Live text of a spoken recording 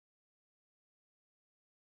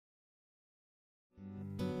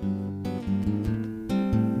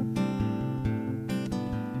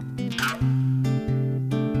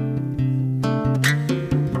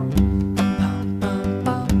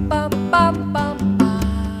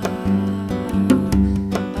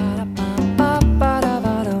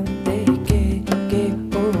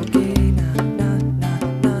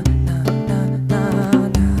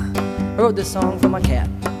wrote this song for my cat.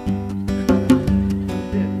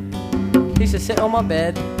 He used to sit on my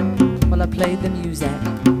bed while I played the music.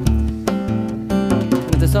 And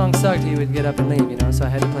if the song sucked, he would get up and leave, you know, so I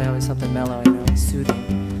had to play always something mellow, you know,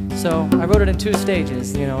 soothing. So I wrote it in 2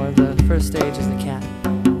 stages, you know. The first stage is the cat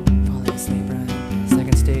falling asleep, right? The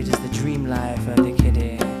second stage is the dream life of the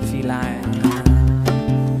kitty feline.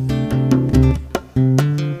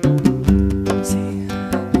 See,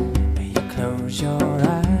 you close your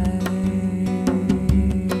eyes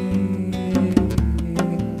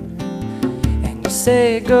and you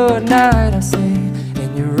say good night, I say,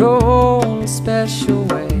 in your own special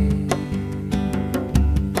way.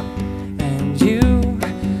 And you,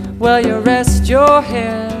 well, you rest your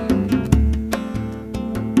head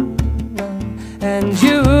and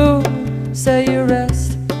you say you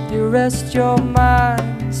rest your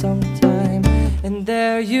mind sometime. And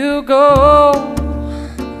there you go,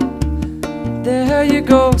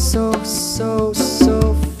 so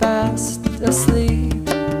fast asleep.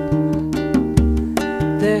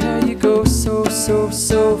 There you go, so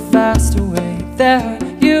fast away. There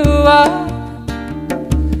you are,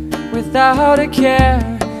 without a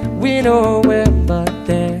care. We know where, but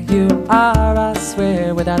there you are, I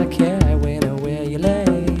swear, without a care. We know where you lay.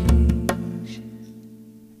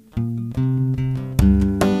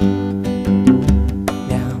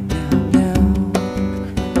 Meow, meow, meow.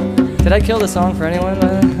 Did I kill the song for anyone?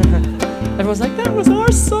 Everyone's like, that was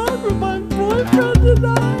our song for my boyfriend and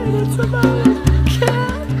I, and it's about a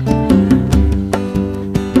cat.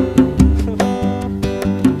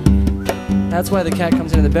 That's why the cat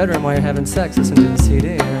comes into the bedroom while you're having sex. Listen to the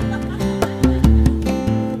CD.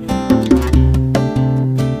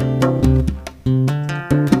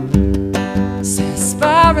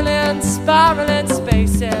 Spiraling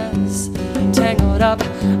spaces, tangled up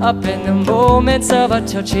in the moments of a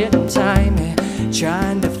touching time,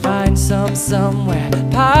 trying to find somewhere.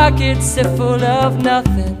 Pockets are full of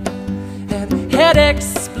nothing, and head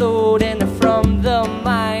exploding from the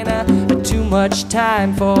mind. Too much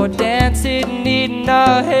time for dancing, needing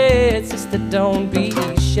our heads. Sister, don't be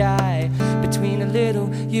shy. Between a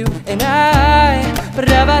little you and I,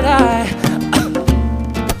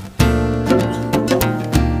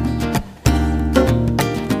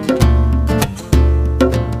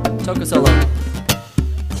 Toca solo.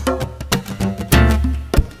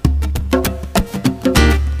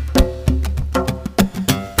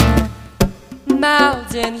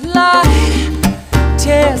 Mountain light,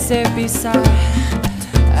 tears it beside,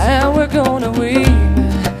 and we're gonna weave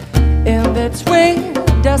in between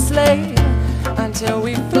the sleigh until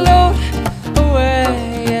we float away.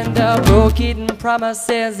 And the broken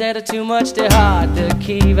promises that are too much, too hard to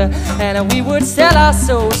keep, and we would sell our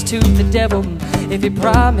souls to the devil if he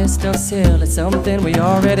promised us hell. It's something we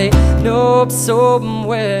already know so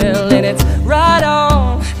well, and it's right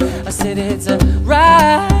on. I said it's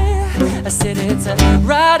right. I said it's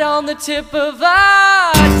right on the tip of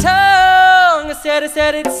our tongue. I said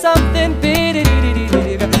it's something big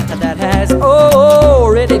that has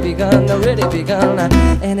already begun,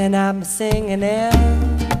 and then I'm singing it.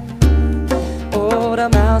 Oh, the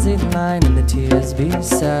mouths in line and the tears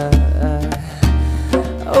beside.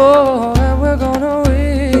 Oh, and we're gonna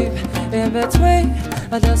weep in between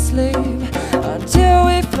the sleep until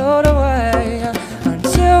we float away,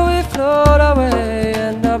 until we float away.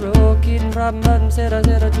 And the broken promises,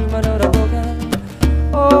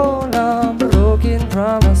 oh, no, broken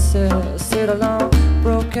promises, sit along,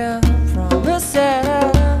 broken promises,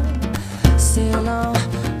 sit along,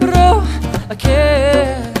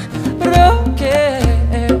 broken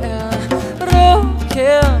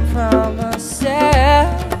promises,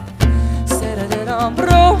 sit along,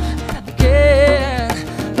 broken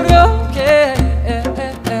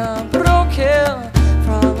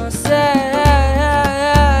promises.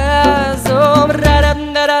 Oh,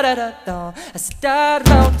 da-da-da-da-da-da,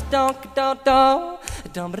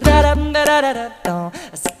 da-da-da-da-da-da,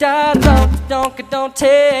 da-da-da-da-da-da,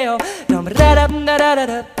 da-da-da-da-da-da,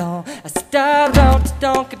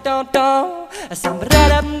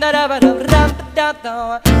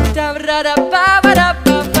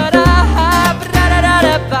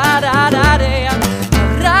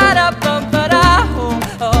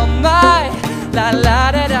 oh my, la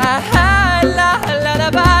la da da, la la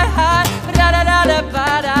da ba, da da da da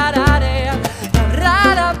ba da da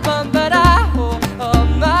da, oh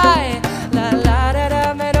my, la la da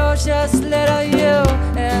da, man, oh just little you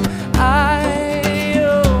and I,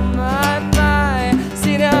 oh my,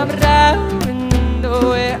 see now I'm round the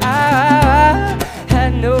way I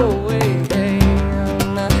had no way,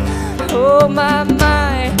 oh my,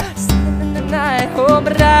 sleeping in the night, oh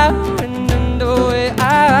round the way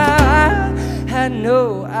I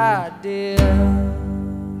dear.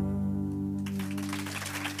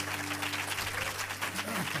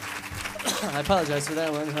 I apologize for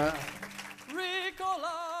that one, huh?